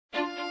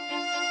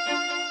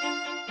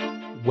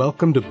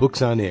Welcome to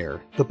Books on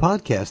Air, the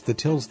podcast that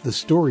tells the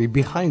story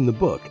behind the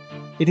book.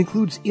 It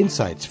includes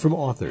insights from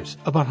authors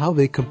about how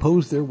they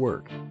compose their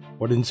work,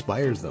 what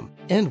inspires them,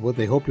 and what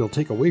they hope you'll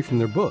take away from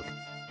their book.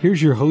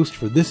 Here's your host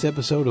for this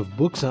episode of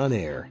Books on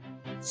Air,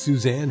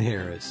 Suzanne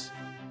Harris.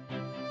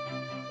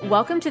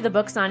 Welcome to the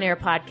Books on Air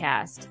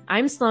podcast.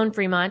 I'm Sloan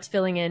Fremont,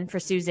 filling in for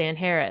Suzanne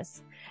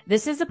Harris.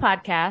 This is a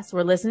podcast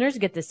where listeners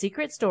get the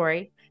secret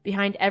story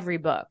behind every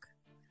book.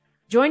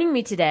 Joining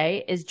me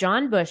today is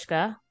John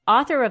Bushka,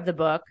 author of the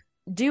book,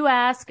 Do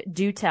Ask,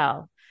 Do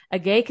Tell, A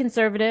Gay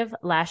Conservative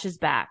Lashes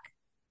Back.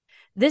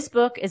 This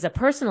book is a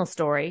personal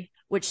story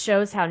which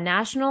shows how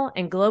national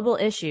and global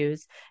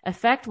issues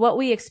affect what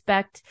we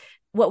expect,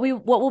 what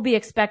will be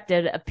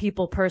expected of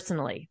people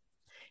personally.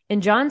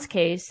 In John's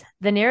case,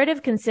 the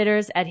narrative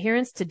considers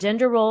adherence to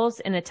gender roles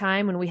in a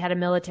time when we had a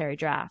military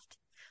draft.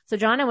 So,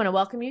 John, I want to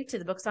welcome you to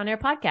the Books on Air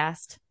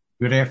podcast.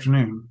 Good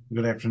afternoon.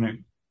 Good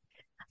afternoon.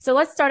 So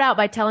let's start out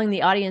by telling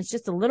the audience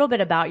just a little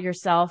bit about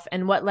yourself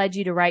and what led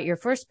you to write your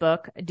first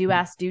book, Do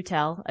Ask, Do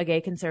Tell, A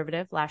Gay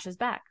Conservative Lashes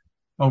Back.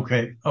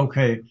 Okay.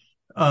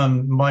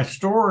 My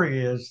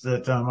story is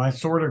that I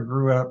sort of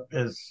grew up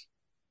as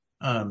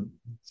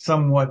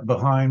somewhat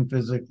behind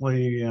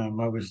physically. I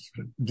was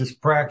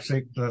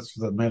dyspraxic. That's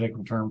the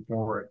medical term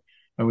for it.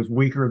 I was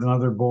weaker than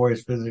other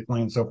boys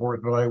physically and so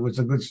forth, but I was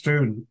a good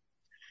student.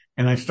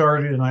 And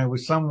I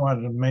was somewhat,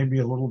 maybe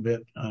a little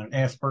bit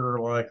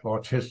Asperger-like,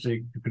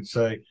 autistic, you could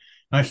say. And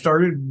I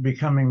started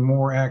becoming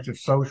more active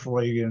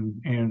socially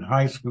in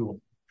high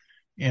school,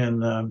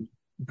 and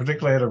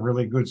particularly had a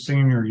really good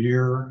senior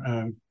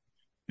year,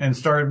 and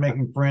started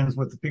making friends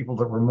with the people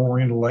that were more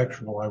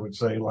intellectual, I would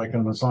say, like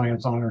in the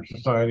Science Honor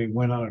Society.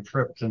 Went on a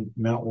trip to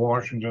Mount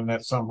Washington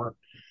that summer.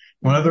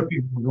 When other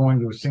people were going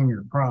to a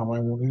senior prom,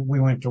 we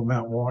went to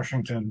Mount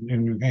Washington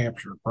in New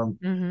Hampshire from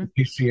the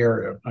D.C.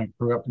 area. I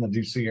grew up in the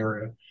D.C.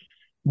 area.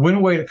 Went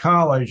away to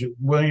college at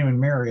William and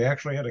Mary.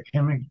 Actually had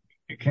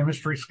a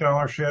chemistry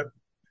scholarship.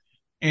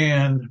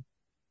 And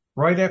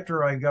right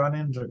after I got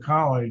into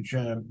college,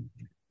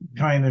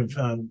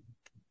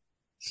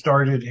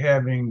 started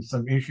having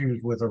some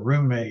issues with a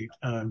roommate.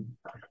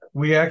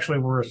 We actually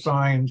were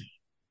assigned,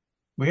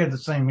 we had the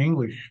same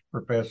English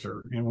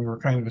professor, and we were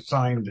kind of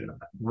assigned to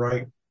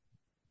write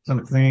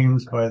some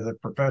things by the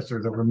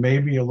professor that were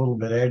maybe a little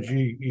bit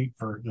edgy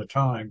for the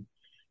time.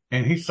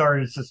 And he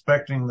started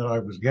suspecting that I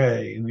was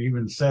gay, and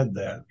even said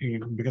that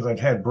because I'd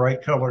had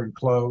bright colored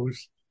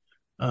clothes,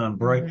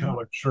 bright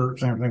colored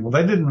shirts and everything. Well,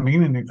 that didn't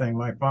mean anything.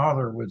 My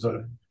father was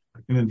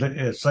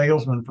a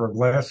salesman for a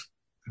glass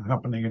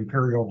company,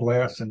 Imperial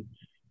Glass, and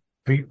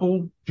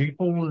people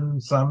in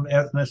some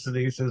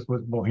ethnicities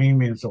was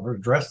bohemian, so were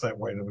dressed that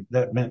way.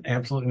 That meant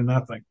absolutely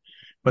nothing.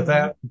 But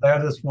that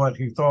is what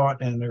he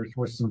thought, and there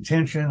was some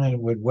tension, and it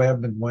would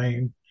web and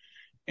wane.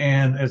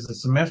 And as the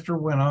semester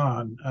went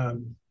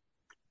on,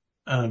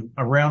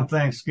 around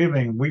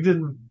Thanksgiving, we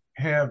didn't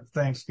have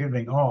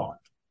Thanksgiving off.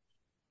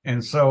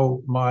 And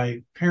so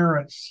my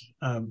parents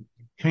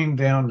came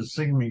down to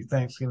see me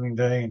Thanksgiving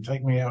Day and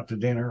take me out to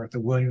dinner at the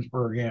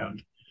Williamsburg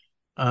Inn.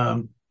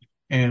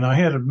 And I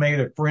had made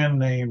a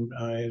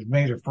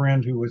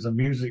friend who was a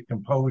music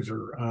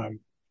composer,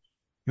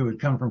 who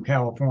had come from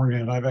California,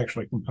 and I've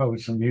actually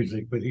composed some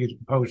music, but he's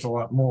composed a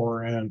lot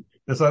more. And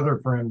this other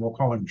friend, we'll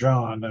call him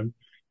John,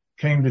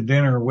 came to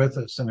dinner with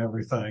us and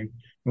everything.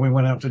 We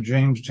went out to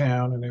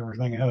Jamestown and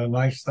everything, had a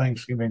nice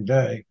Thanksgiving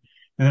Day.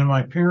 And then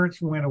my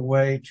parents went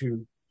away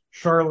to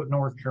Charlotte,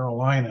 North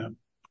Carolina.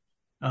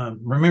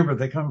 Remember,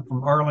 they come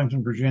from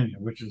Arlington, Virginia,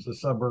 which is a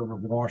suburb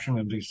of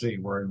Washington, D.C.,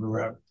 where I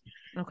grew up.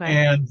 Okay.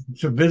 And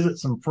to visit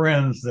some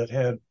friends that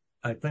had,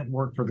 I think,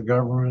 worked for the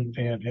government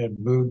and had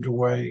moved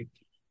away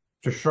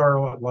to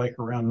Charlotte like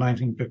around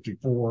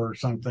 1954 or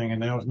something, and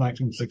now it's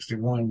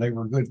 1961. They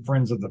were good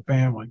friends of the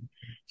family.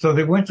 So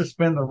they went to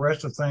spend the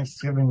rest of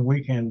Thanksgiving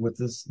weekend with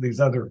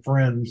these other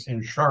friends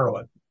in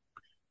Charlotte.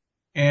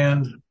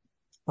 And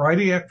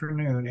Friday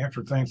afternoon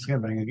after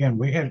Thanksgiving, again,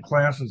 we had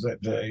classes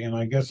that day, and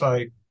I guess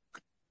I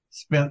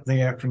spent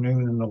the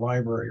afternoon in the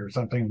library or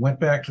something, went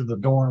back to the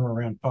dorm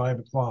around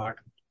 5:00. It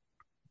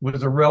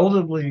was a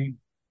relatively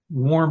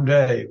warm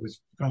day. It was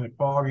kind of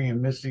foggy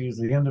and misty. It was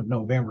the end of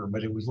November,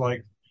 but it was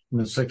like in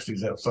the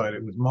 60s outside.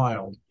 It was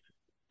mild.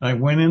 I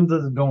went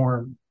into the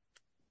dorm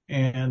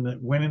and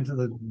went into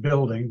the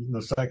building,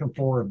 the second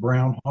floor of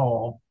Brown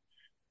Hall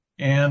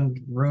and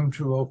room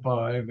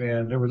 205.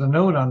 And there was a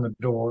note on the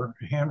door,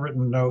 a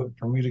handwritten note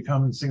for me to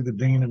come and see the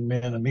dean of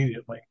men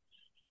immediately.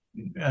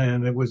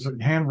 And it was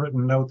a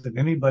handwritten note that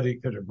anybody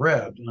could have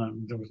read.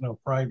 There was no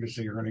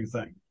privacy or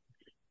anything.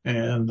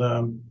 And,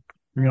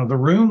 the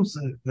rooms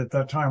at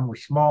that time were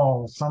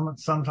small,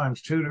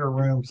 sometimes 2 to a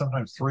room,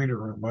 sometimes 3 to a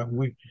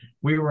room.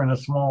 We were in a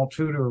small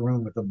 2 to a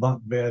room with a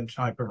bunk bed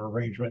type of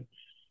arrangement.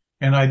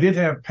 And I did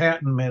have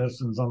patent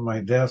medicines on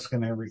my desk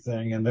and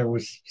everything. And there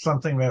was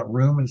something about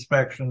room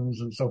inspections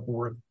and so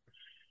forth.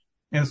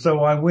 And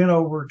so I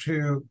walked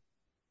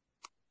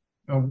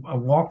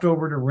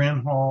over to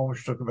Wren Hall,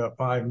 which took about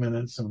 5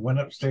 minutes, and went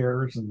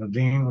upstairs, and the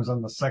dean was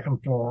on the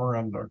second floor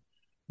on the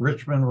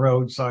Richmond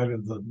Road side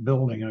of the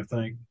building, I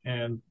think,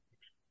 and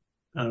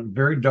a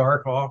very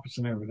dark office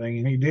and everything.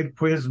 And he did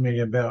quiz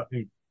me about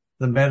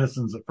the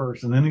medicines at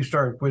first, and then he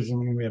started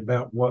quizzing me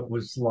about what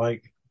was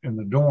like in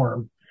the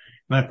dorm.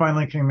 And I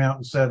finally came out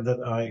and said that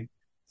I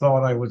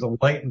thought I was a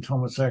latent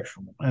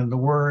homosexual, and the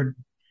word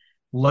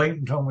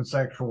latent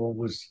homosexual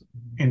was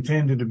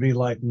intended to be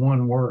like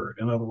one word.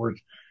 In other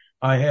words,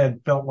 I had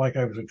felt like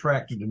I was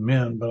attracted to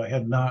men, but I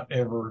had not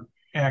ever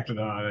acted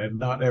on it. I had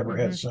not ever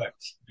had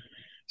sex.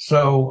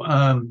 So,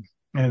 and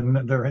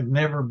there had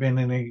never been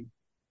any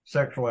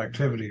sexual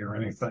activity or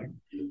anything.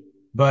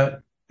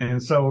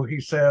 And so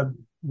he said,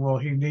 well,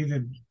 he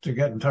needed to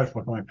get in touch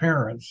with my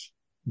parents.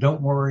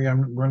 Don't worry,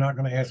 we're not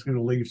going to ask you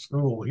to leave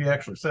school. He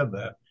actually said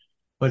that.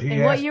 But he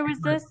And what year was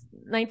this?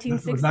 1960?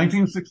 This was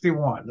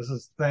 1961.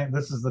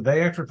 This is the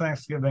day after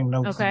Thanksgiving.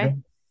 Okay.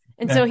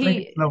 And so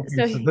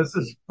this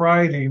is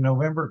Friday,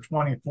 November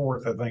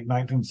 24th, I think,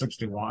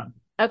 1961.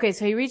 Okay,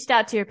 so he reached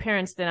out to your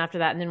parents then after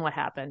that, and then what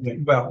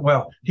happened?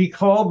 Well, he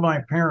called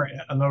my parent.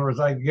 In other words,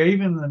 I gave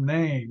him the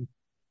name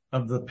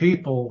of the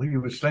people he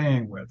was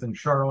staying with in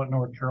Charlotte,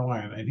 North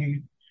Carolina, and he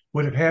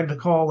would have had to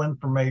call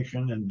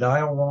information and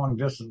dial long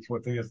distance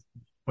with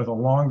a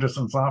long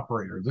distance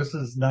operator. This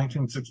is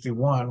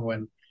 1961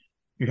 when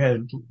you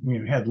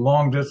had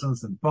long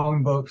distance and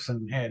phone books,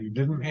 and you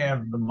didn't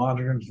have the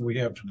monitors we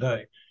have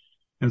today.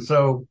 And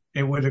so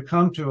it would have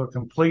come to a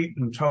complete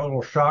and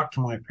total shock to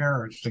my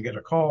parents to get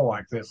a call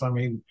like this. I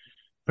mean,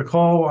 the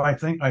call, I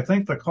think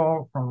the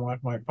call from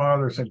what my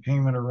father said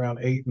came in around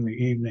 8 in the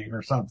evening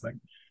or something.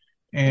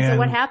 And so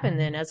what happened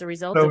then as a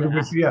result of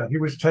that? He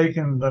was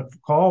taken, the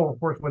call, of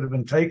course, would have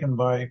been taken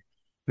by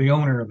the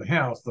owner of the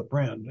house, the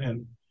friend.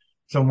 And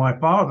so my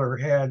father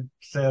had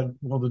said,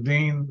 well, the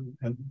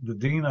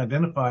dean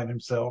identified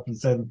himself and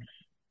said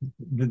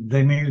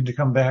they needed to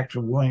come back to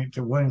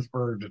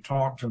Williamsburg to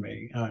talk to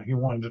me. He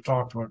wanted to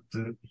talk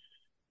to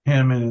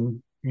him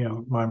and,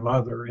 my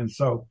mother. And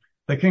so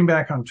they came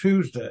back on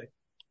Tuesday,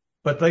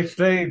 but they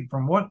stayed,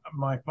 from what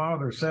my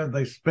father said,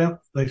 they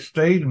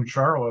stayed in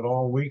Charlotte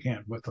all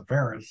weekend with the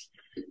parents.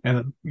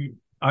 And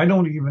I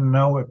don't even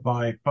know if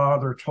my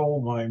father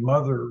told my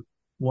mother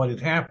what had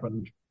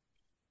happened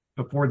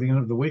before the end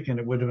of the weekend.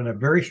 It would have been a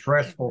very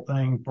stressful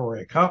thing for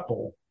a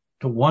couple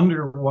to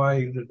wonder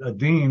why a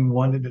dean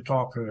wanted to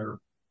talk to their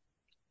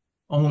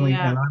only,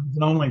 and I was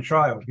an only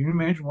child. Can you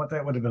imagine what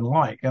that would have been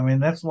like? I mean,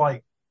 that's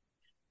like,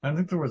 I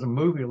think there was a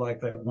movie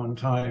like that one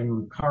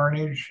time,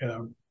 Carnage,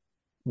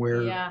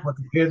 where what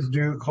the kids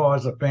do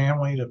cause a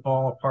family to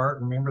fall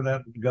apart. Remember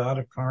that God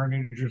of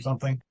Carnage or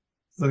something?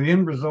 So the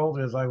end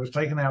result is I was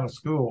taken out of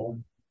school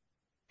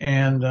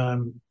and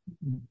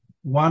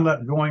wound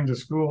up going to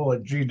school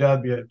at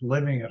GW,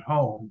 living at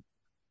home.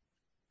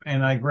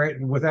 And I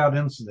graduated without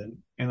incident,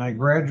 and I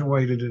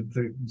graduated at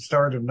the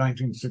start of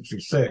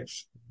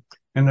 1966.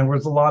 And there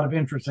was a lot of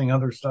interesting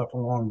other stuff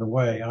along the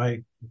way.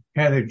 I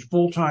had a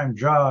full-time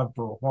job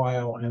for a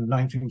while in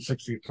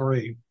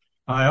 1963.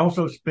 I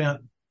also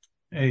spent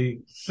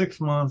 6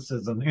 months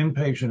as an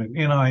inpatient at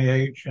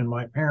NIH, and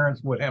my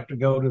parents would have to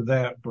go to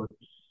that for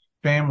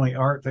family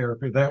art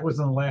therapy. That was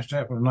in the last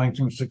half of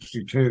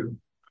 1962.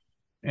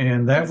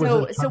 And that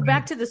was so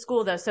back to the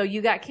school though. So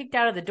you got kicked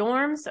out of the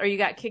dorms, or you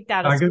got kicked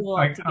out of school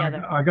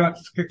altogether? I got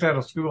kicked out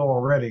of school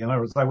already, and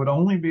I would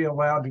only be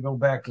allowed to go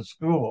back to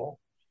school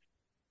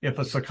if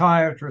a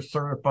psychiatrist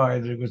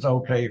certified that it was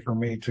okay for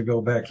me to go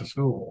back to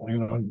school.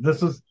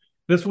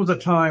 This was a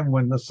time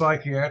when the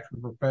psychiatric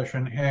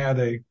profession had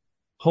a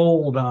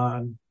hold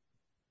on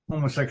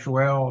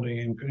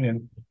homosexuality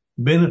and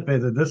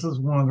benefited. This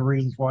is one of the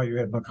reasons why you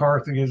had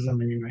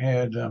McCarthyism and you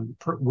had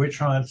witch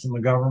hunts in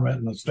the government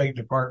and the State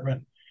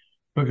Department,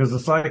 because the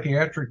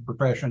psychiatric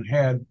profession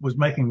was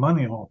making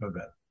money off of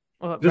it.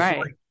 Well, just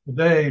like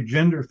today,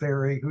 gender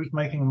theory, who's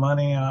making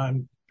money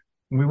on,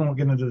 we won't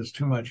get into this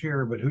too much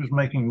here, but who's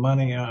making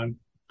money on,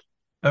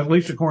 at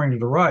least according to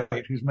the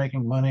right, who's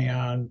making money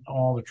on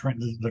all the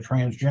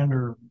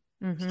transgender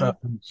stuff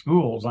in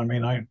schools. I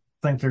mean, I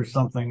think there's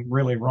something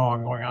really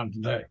wrong going on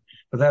today,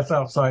 but that's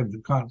outside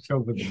the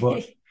scope of the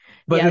book.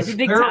 But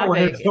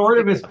it sort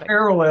of is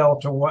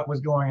parallel to what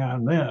was going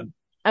on then.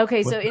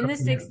 Okay, so in the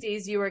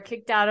 60s, you were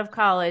kicked out of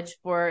college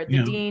for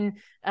the dean,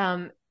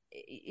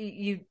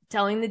 you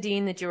telling the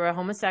dean that you were a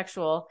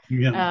homosexual.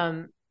 Yeah.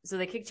 So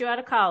they kicked you out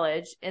of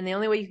college, and the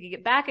only way you could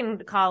get back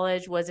into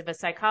college was if a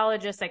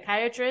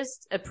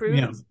psychiatrist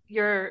approved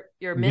your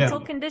mental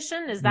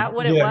condition. Is that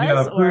what it was?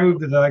 Yeah,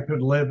 approved that I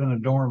could live in a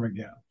dorm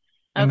again.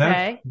 And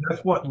okay.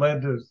 That's what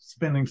led to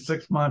spending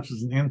 6 months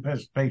as an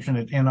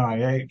inpatient at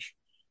NIH,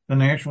 the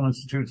National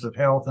Institutes of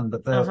Health in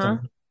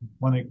Bethesda,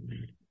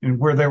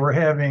 where they were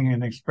having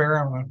an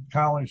experiment with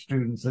college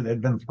students that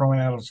had been thrown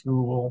out of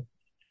school.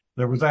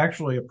 There was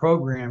actually a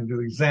program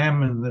to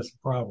examine this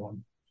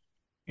problem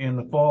in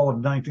the fall of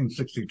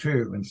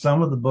 1962, and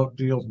some of the book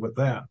deals with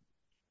that.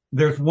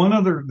 There's one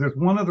other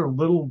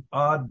little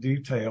odd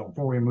detail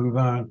before we move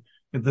on.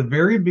 At the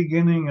very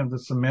beginning of the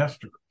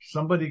semester,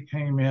 somebody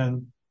came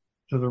in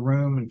to the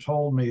room and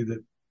told me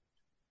that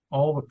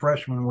all the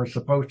freshmen were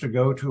supposed to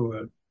go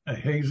to a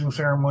hazing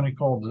ceremony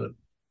called the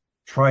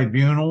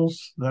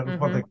tribunals. That was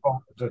what they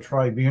called it, the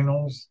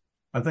tribunals.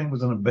 I think it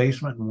was in a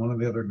basement in one of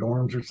the other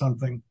dorms or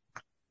something,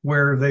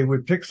 where they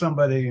would pick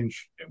somebody and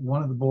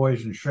one of the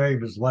boys and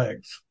shave his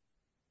legs.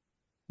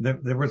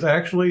 There was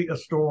actually a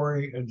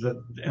story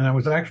and I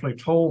was actually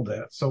told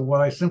that. So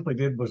what I simply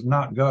did was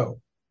not go.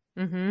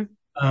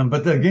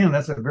 But again,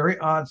 that's a very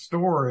odd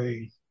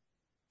story.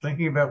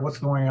 Thinking about what's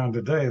going on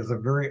today is a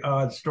very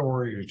odd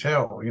story to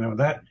tell. You know,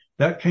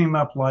 that came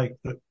up like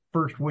the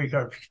first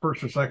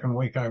or second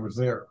week I was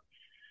there.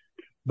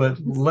 But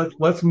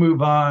let's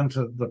move on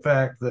to the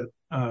fact that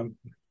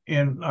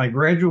I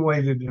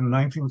graduated in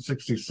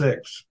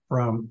 1966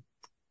 from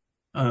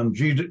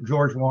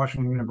George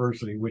Washington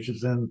University, which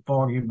is in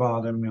Foggy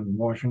Bottom in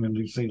Washington,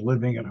 D.C.,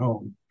 living at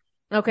home.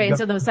 Okay, and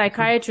so the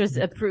psychiatrist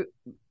approved.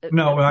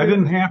 No, I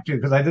didn't have to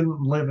because I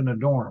didn't live in a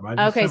dorm. I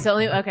got you. Okay.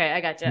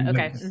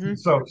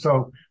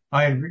 So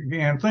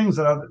and things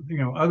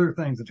that other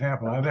things that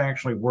happened. I've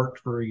actually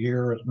worked for a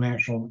year at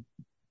National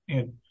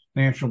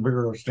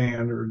Bureau of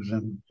Standards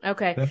and.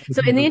 Okay.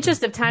 So in the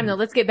interest of time, though,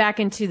 let's get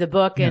back into the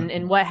book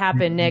and what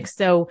happened next.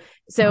 So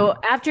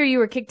after you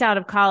were kicked out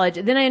of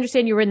college, then I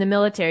understand you were in the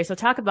military. So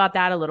talk about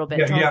that a little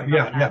bit.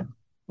 Yeah.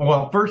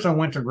 Well, first I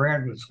went to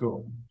graduate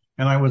school.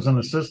 And I was an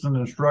assistant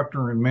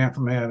instructor in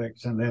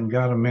mathematics and then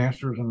got a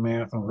master's in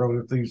math and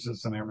wrote a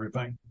thesis and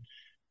everything.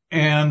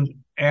 And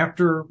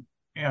after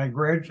I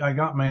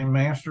got my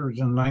master's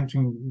in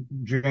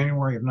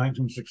January of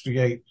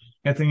 1968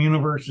 at the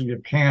University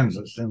of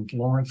Kansas in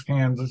Lawrence,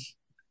 Kansas.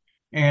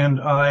 And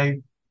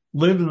I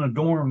lived in a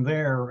dorm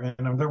there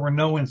and there were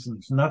no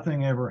incidents.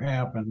 Nothing ever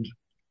happened.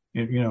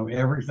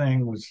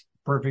 Everything was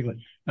perfectly.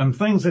 And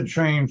things had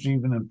changed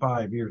even in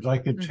 5 years. I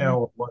could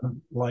tell it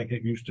wasn't like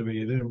it used to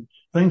be.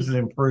 Things had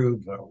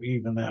improved though,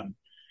 even then.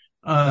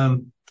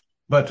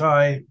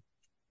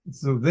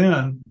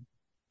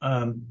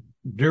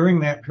 During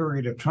that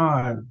period of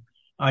time,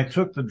 I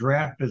took the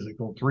draft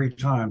physical 3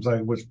 times.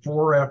 I was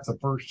 4F the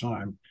first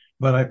time,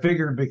 but I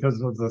figured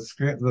because of the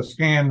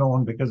scandal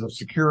and because of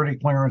security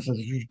clearances,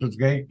 because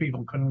gay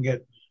people couldn't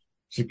get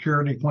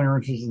security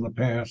clearances in the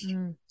past.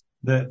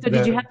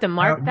 Did you have to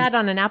mark that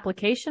on an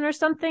application or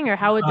something, or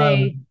how would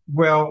they?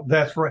 Well,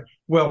 that's right.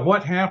 Well,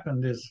 what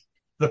happened is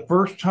the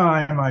first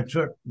time I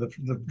took the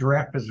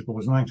draft physical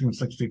was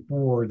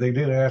 1964. They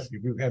did ask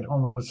if you had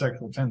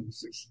homosexual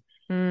tendencies.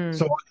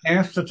 So I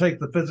asked to take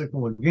the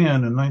physical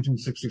again in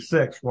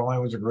 1966 while I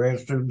was a grad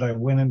student. I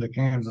went into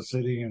Kansas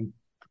City and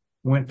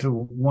went to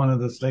one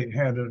of the state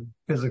had a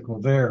physical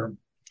there.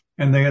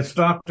 And they had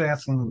stopped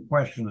asking the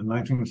question in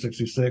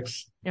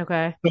 1966.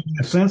 Okay. So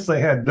since they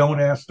had don't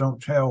ask,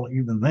 don't tell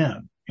even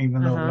then,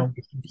 even though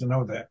nobody seems to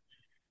know that.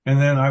 And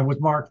then I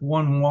was marked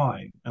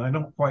 1Y, and I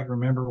don't quite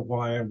remember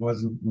why I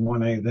wasn't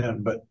 1A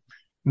then, but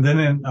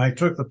then I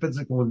took the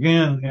physical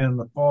again in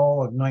the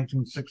fall of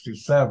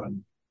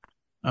 1967,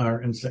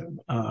 and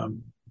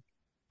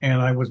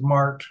I was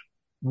marked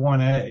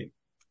 1A.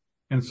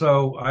 And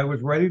so I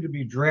was ready to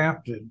be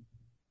drafted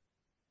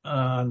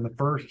on the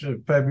 1st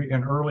of February,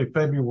 in early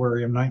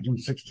February of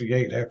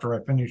 1968 after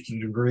I finished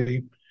the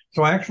degree.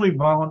 So I actually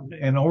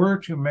in order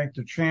to make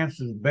the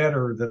chances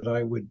better that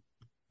I would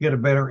get a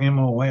better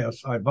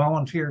MOS, I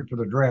volunteered for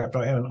the draft.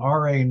 I had an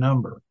RA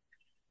number,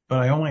 but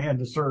I only had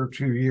to serve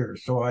 2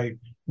 years. So I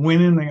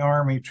went in the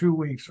Army 2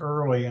 weeks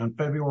early on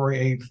February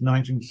 8th,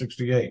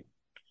 1968.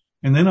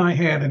 And then I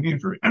had an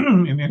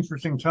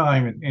interesting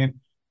time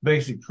in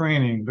basic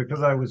training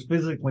because I was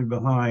physically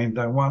behind.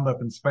 I wound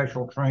up in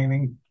special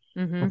training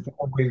for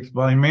 4 weeks,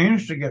 but I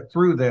managed to get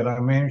through that. I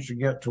managed to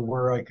get to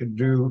where I could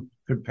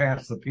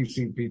pass the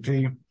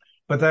PCPT,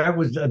 but that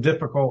was a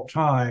difficult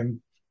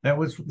time. That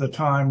was the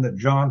time that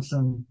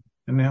Johnson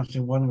announced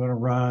he wasn't going to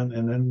run,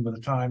 and then by the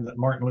time that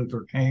Martin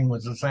Luther King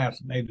was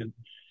assassinated.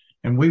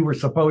 And we were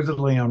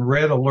supposedly on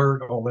red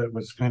alert, although it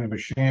was kind of a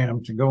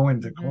sham, to go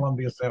into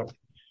Columbia, South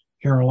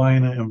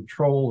Carolina and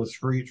patrol the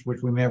streets,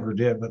 which we never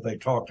did, but they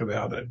talked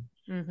about it.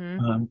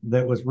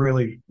 That was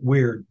really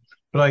weird.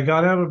 But I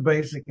got out of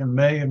basic in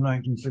May of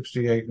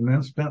 1968 and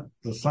then spent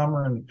the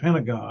summer in the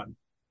Pentagon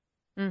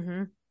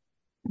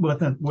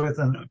with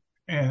an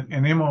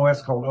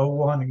MOS called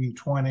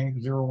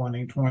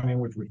 01E20,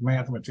 which was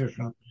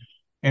mathematician.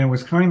 And it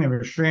was kind of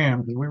a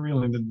sham because we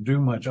really didn't do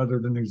much other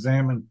than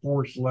examine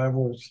force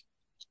levels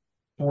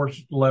of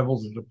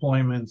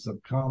deployments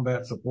of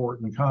combat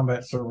support and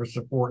combat service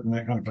support and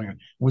that kind of thing. It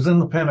was in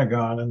the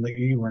Pentagon in the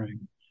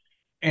E-ring.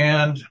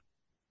 And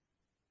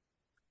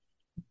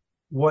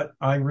what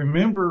I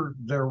remember,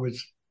 there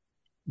was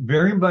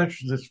very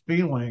much this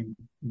feeling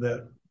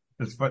that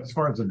as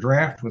far as the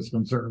draft was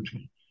concerned,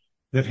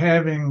 that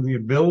having the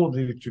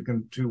ability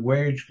to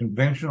wage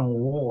conventional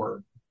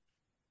war,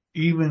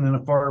 even in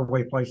a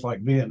faraway place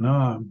like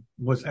Vietnam,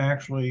 was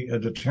actually a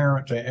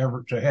deterrent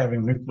to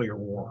having nuclear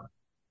war.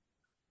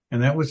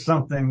 And that was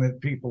something that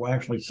people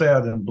actually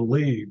said and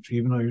believed,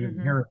 even though you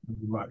didn't hear it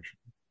very much.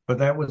 But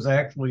that was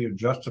actually a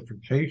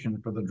justification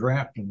for the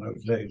draft in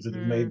those days, that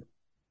it made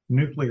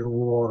nuclear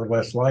war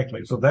less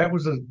likely. So that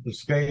was the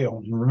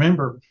scale. And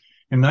remember,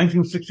 In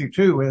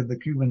 1962, we had the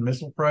Cuban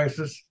Missile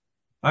Crisis.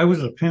 I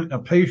was a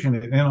patient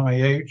at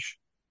NIH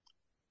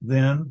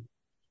then,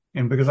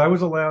 and because I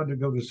was allowed to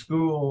go to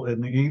school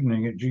in the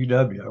evening at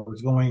GW, I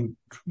was going,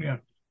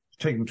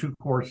 taking 2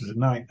 courses at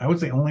night. I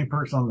was the only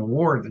person on the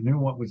ward that knew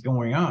what was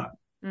going on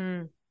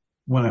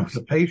when I was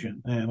a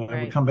patient, and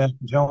I would come back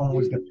and tell them what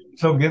was going.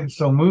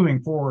 So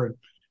moving forward,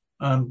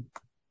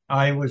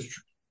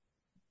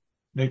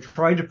 they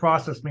tried to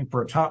process me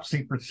for a top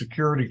secret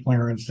security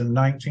clearance in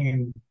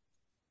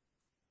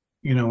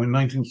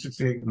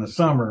 1968 in the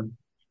summer,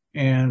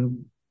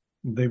 and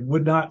they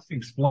would not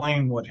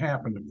explain what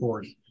happened, of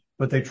course,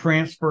 but they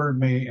transferred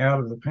me out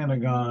of the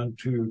Pentagon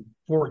to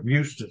Fort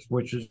Eustis,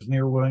 which is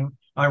near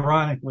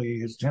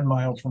ironically, is 10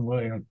 miles from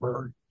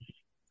Williamsburg,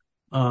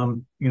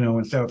 in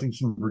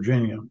southeastern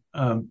Virginia,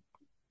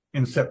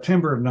 in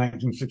September of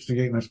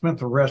 1968. And I spent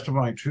the rest of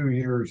my 2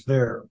 years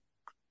there.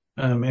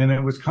 And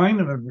it was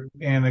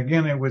and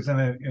again, it was in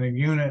a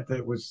unit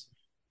that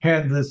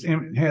had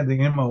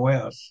the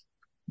MOS,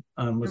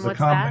 was the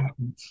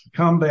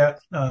Combat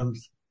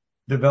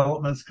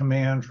Developments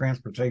Command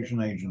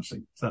Transportation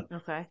Agency.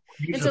 Okay.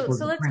 And so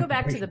let's go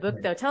back to the book,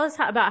 though. Tell us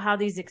about how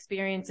these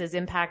experiences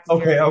impacted.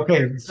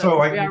 Okay.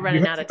 So we are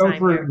running out of time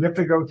here. You have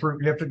to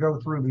go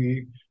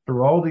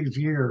through all these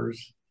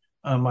years.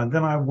 And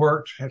then I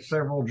worked, had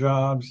several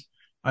jobs.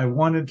 I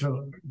wanted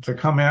to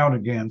come out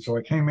again. So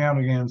I came out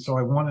again. So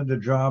I wanted a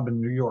job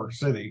in New York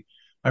City.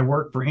 I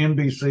worked for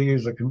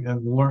NBC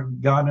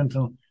and got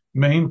into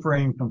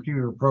mainframe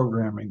computer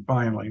programming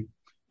finally,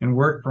 and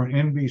worked for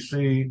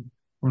NBC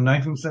from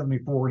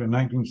 1974 to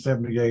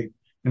 1978.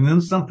 And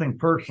then something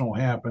personal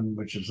happened,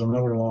 which is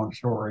another long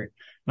story.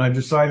 And I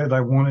decided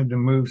I wanted to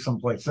move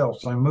someplace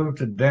else. So I moved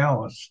to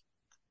Dallas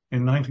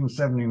in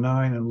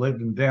 1979 and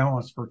lived in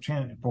Dallas for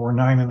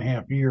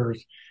 9.5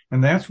 years.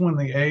 And that's when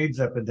the AIDS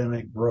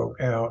epidemic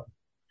broke out.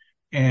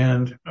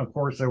 And of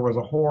course, there was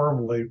a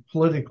horribly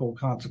political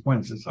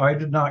consequences. I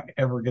did not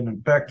ever get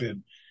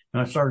infected,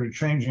 and I started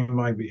changing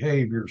my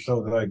behavior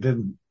so that I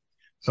didn't.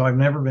 So I've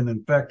never been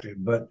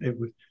infected, but it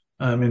was,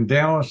 in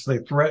Dallas, they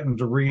threatened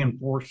to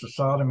reinforce the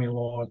sodomy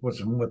law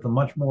with a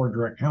much more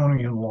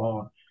draconian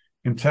law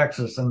in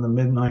Texas in the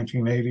mid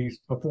 1980s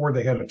before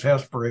they had a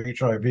test for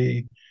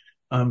HIV.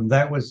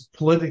 That was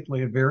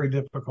politically a very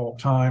difficult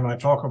time. I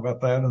talk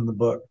about that in the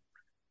book.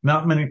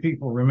 Not many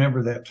people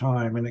remember that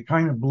time, and it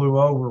kind of blew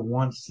over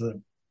once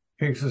the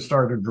cases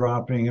started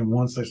dropping and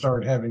once they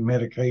started having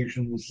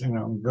medications,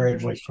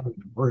 gradually started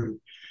to improve.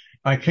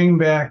 I came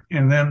back,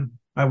 and then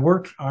I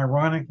worked,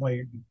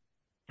 ironically,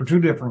 for 2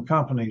 different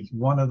companies.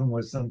 One of them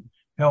was in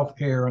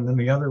healthcare, and then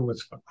the other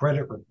was a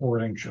credit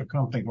reporting, a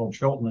company called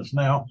Chilton. Is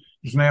now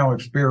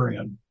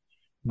Experian.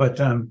 But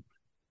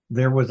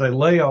there was a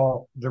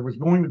layoff. There was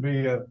going to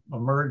be a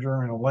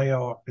merger and a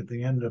layoff at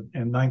the end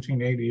in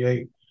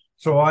 1988.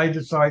 So I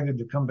decided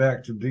to come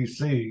back to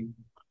DC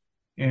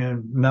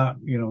and not,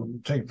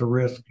 take the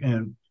risk.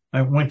 And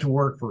I went to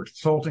work for a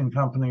consulting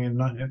company in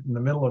the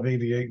middle of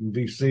 88 in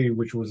DC,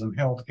 which was in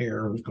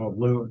healthcare. It was called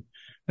Lewis.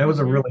 That was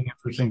a really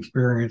interesting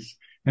experience.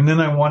 And then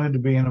I wanted to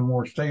be in a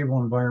more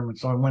stable environment.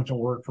 So I went to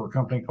work for a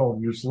company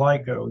called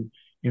USLICO,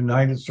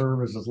 United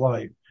Services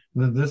Life.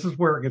 This is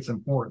where it gets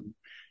important.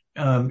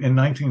 In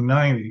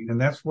 1990. And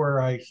that's where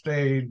I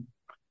stayed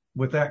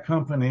with that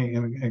company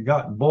and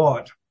got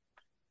bought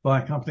by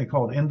a company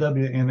called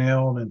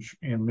NWNL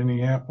in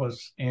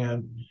Minneapolis.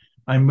 And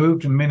I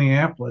moved to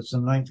Minneapolis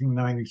in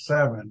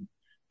 1997.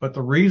 But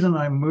the reason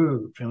I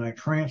moved and I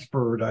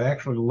transferred, I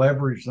actually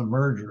leveraged the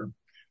merger,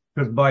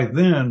 because by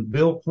then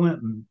Bill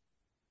Clinton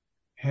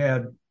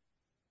had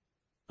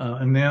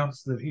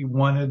announced that he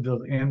wanted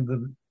to end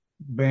the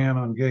ban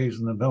on gays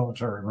in the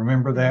military.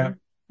 Remember that?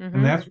 Mm-hmm.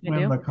 And that's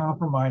when the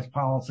compromise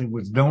policy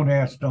was don't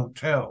ask, don't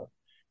tell.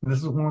 And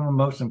this is one of the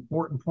most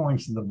important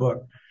points in the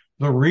book.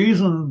 The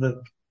reason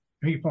that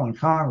people in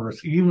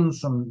Congress, even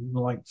some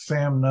like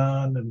Sam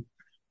Nunn and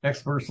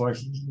experts like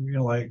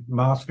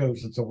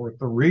Moskos and so forth,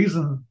 the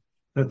reason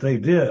that they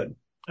did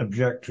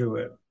object to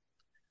it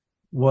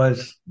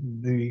was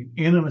the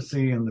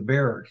intimacy in the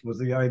barracks, was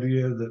the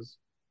idea that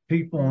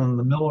people in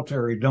the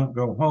military don't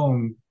go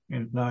home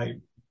at night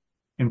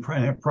and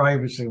have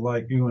privacy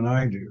like you and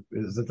I do,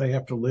 is that they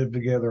have to live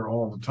together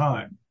all the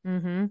time.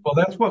 Mm-hmm. Well,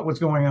 that's what was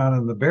going on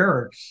in the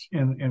barracks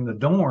in the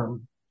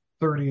dorm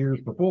 30 years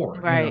before.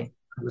 Right.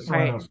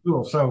 Right.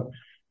 School. So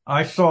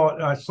I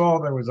saw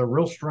there was a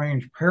real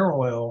strange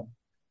parallel,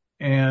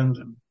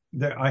 and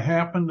that I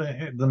happened to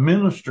have the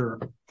minister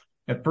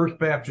at First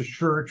Baptist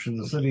Church in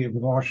the city of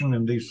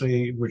Washington,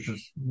 D.C., which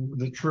is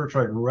the church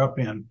I grew up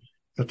in at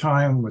the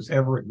time, was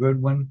Everett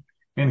Goodwin.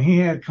 And he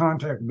had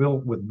contact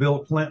with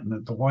Bill Clinton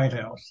at the White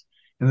House.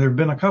 And there have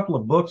been a couple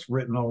of books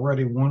written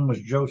already. One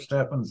was Joe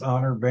Stephens'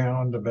 Honor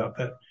Bound, about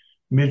that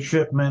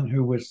midshipman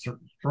who was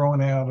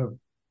thrown out of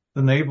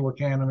the Naval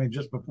Academy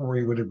just before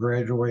he would have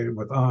graduated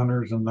with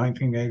honors in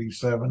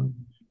 1987.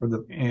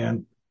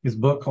 And his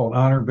book called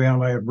Honor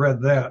Bound, I had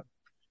read that.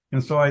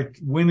 And so I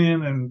went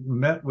in and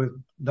met with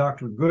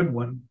Dr.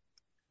 Goodwin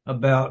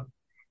about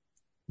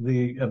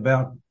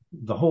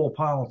the whole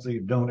policy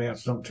of don't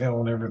ask, don't tell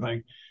and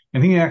everything.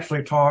 And he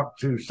actually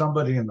talked to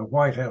somebody in the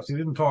White House. He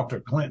didn't talk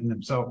to Clinton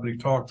himself, but he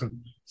talked to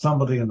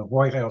somebody in the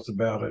White House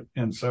about it.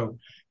 And so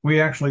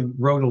we actually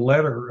wrote a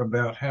letter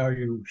about how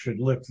you should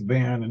lift the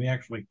ban, and he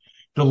actually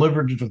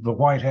delivered it to the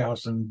White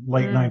House in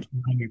late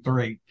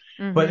 1993.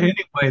 Mm-hmm. But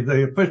anyway,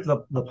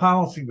 the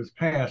policy was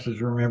passed, as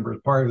you remember,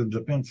 as part of the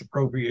defense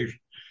appropriation.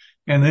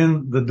 And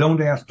then the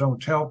don't ask,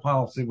 don't tell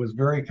policy was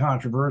very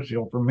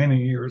controversial for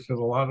many years, because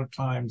a lot of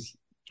times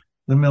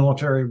the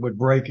military would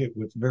break it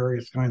with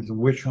various kinds of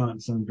witch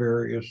hunts and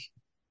various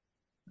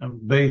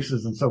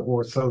bases and so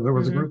forth. So there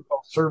was a group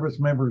called Service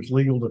Members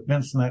Legal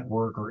Defense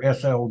Network, or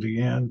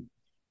SLDN.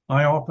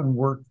 I often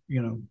worked,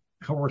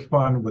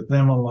 corresponded with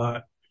them a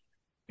lot.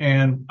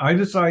 And I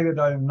decided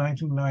in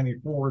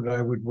 1994 that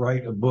I would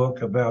write a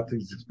book about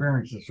these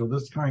experiences. So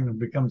this kind of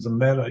becomes a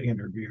meta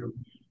interview,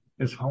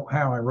 is how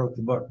I wrote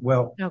the book.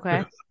 Well, okay.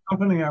 The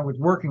company I was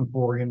working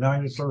for,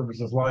 United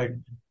Services Life,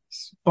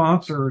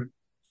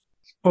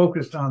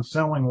 focused on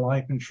selling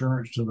life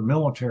insurance to the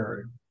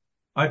military.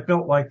 I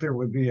felt like there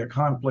would be a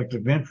conflict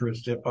of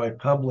interest if I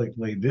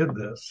publicly did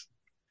this.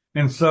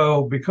 And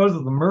so because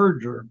of the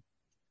merger,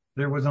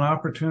 there was an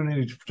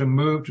opportunity to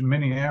move to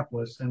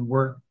Minneapolis and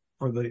work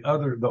for the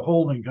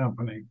holding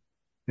company,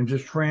 and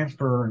just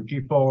transfer and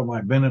keep all of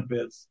my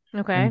benefits.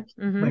 Okay.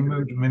 They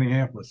moved to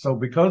Minneapolis. So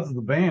because of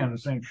the ban,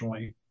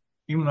 essentially,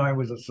 even though I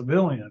was a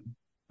civilian,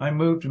 I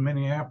moved to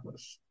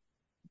Minneapolis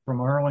from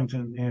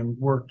Arlington and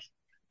worked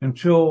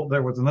until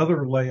there was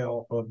another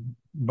layoff of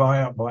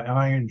buyout by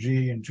ING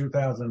in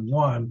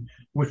 2001,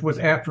 which was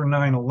after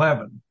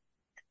 9/11,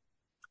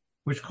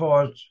 which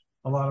caused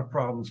a lot of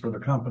problems for the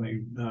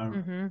company.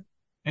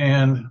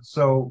 And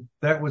so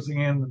that was the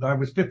end. I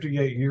was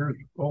 58 years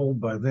old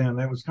by then.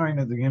 That was kind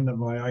of the end of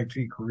my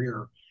IT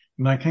career.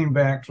 And I came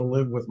back to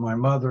live with my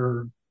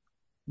mother.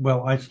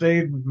 Well, I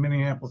stayed in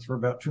Minneapolis for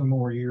about 2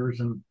 more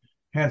years and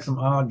had some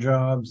odd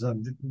jobs,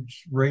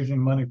 raising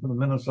money for the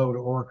Minnesota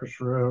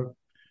Orchestra.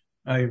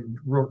 I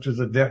worked as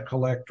a debt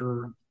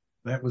collector.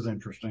 That was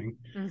interesting.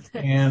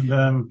 And,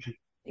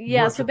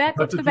 yeah. So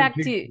let's go back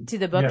to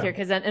the book here,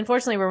 because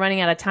unfortunately we're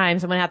running out of time.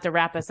 So I'm going to have to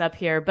wrap us up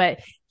here,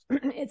 but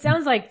it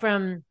sounds like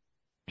from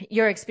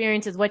your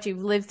experiences, what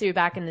you've lived through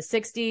back in the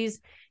 60s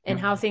and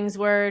how things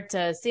were,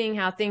 to seeing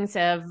how things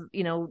have,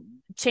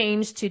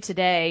 changed to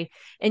today,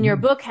 and your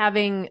book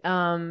having,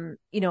 I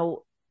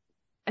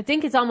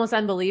think it's almost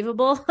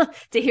unbelievable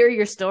to hear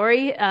your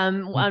story,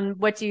 on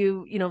what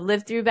you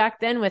lived through back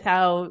then, with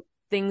how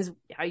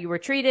you were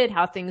treated,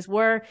 how things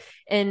were,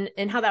 and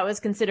how that was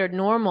considered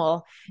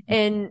normal.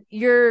 And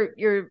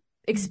your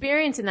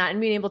experience in that and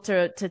being able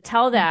to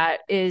tell that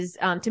is,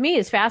 to me,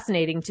 is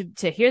fascinating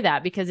to hear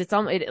that, because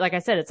like I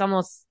said, it's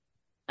almost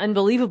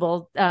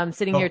unbelievable,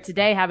 sitting here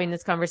today having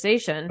this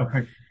conversation.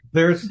 Okay.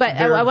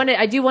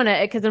 I do want to,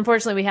 because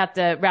unfortunately we have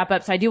to wrap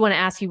up. So I do want to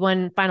ask you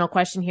one final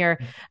question here.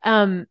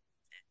 As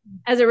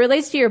it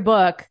relates to your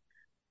book,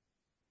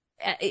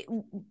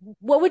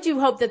 what would you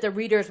hope that the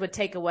readers would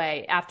take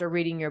away after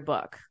reading your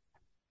book?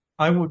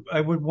 I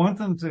would want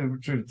them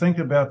to think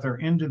about their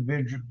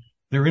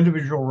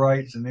individual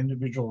rights and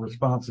individual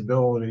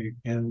responsibility,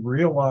 and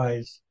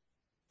realize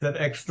that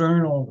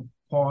external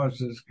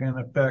causes can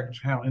affect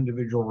how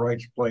individual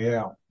rights play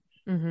out.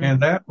 And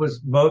that was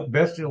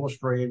best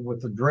illustrated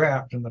with the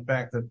draft, and the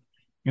fact that,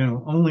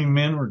 only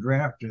men were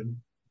drafted.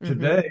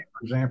 Today,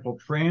 for example,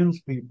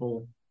 trans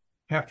people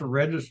have to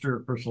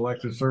register for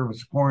selective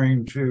service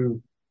according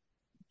to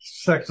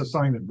sex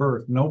assigned at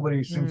birth.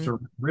 Nobody seems to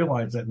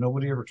realize that.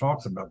 Nobody ever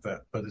talks about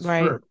that, but it's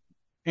true.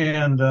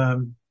 And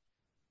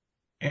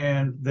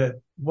that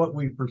what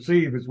we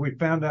perceive is, we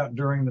found out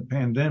during the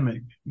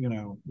pandemic,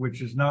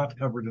 which is not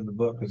covered in the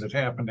book because it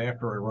happened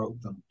after I wrote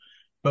them.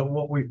 But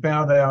what we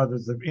found out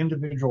is that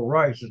individual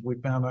rights, as we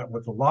found out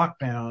with the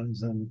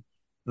lockdowns and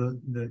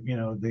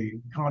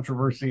the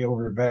controversy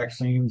over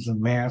vaccines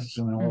and masks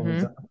and all of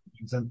that.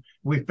 And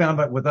we found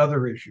out with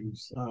other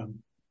issues,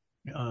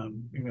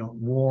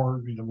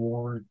 war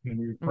in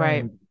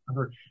Ukraine,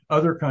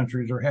 other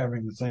countries are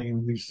having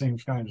these same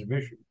kinds of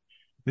issues.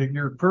 That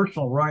your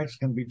personal rights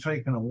can be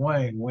taken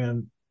away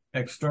when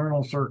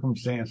external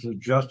circumstances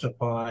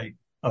justify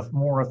a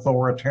more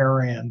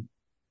authoritarian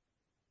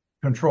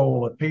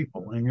control of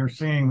people, and you're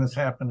seeing this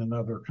happen in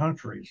other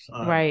countries. So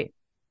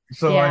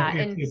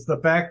it's the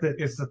fact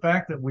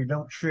that we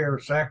don't share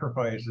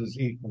sacrifices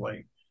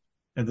equally,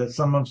 and that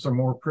some of us are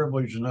more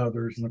privileged than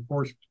others. And of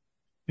course,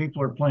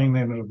 people are playing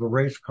that into the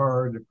race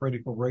card, the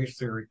critical race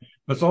theory.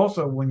 But it's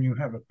also, when you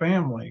have a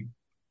family,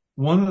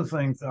 one of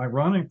the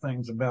ironic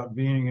things about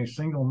being a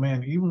single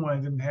man, even when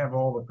I didn't have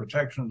all the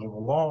protections of the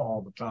law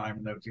all the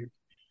time,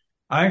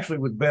 I actually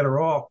was better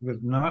off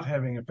with not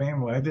having a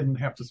family. I didn't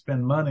have to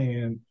spend money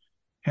and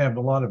have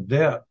a lot of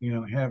debt,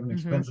 have an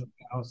expensive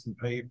house and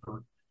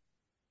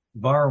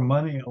borrow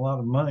a lot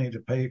of money to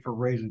pay for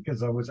raising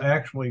kids. I was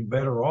actually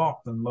better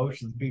off than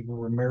most of the people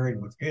who were married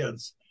with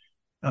kids,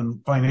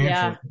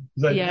 financially.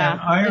 And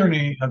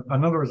irony, in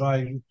other words,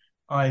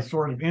 I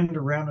sort of end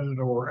around it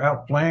or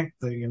outflanked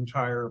the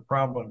entire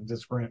problem of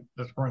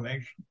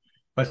discrimination.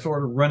 by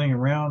sort of running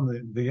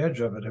around the edge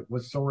of it. It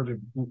was sort of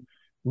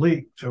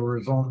leaked or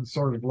was on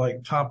sort of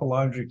like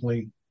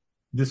topologically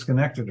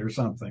disconnected or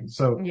something.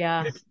 So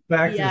yeah,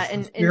 back yeah.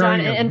 And John,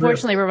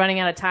 unfortunately, we're running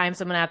out of time,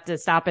 so I'm going to have to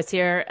stop us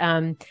here.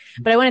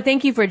 But I want to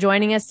thank you for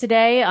joining us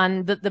today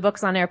on the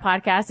Books on Air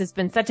podcast. It's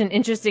been such an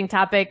interesting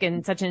topic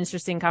and such an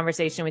interesting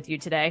conversation with you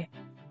today.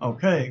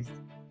 Okay.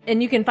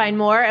 And you can find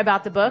more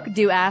about the book,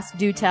 Do Ask,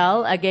 Do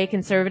Tell, A Gay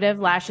Conservative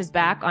Lashes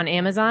Back on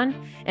Amazon.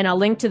 And I'll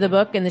link to the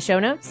book in the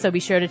show notes, so be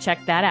sure to check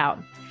that out.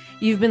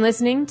 You've been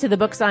listening to the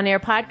Books on Air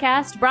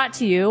podcast, brought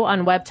to you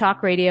on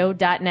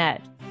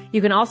webtalkradio.net.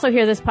 You can also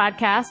hear this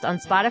podcast on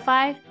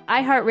Spotify,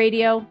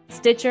 iHeartRadio,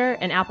 Stitcher,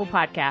 and Apple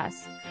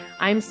Podcasts.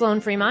 I'm Sloan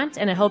Fremont,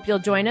 and I hope you'll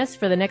join us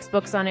for the next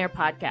Books on Air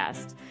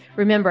podcast.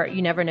 Remember,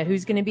 you never know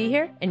who's going to be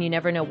here, and you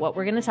never know what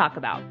we're going to talk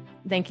about.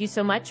 Thank you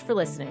so much for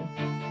listening.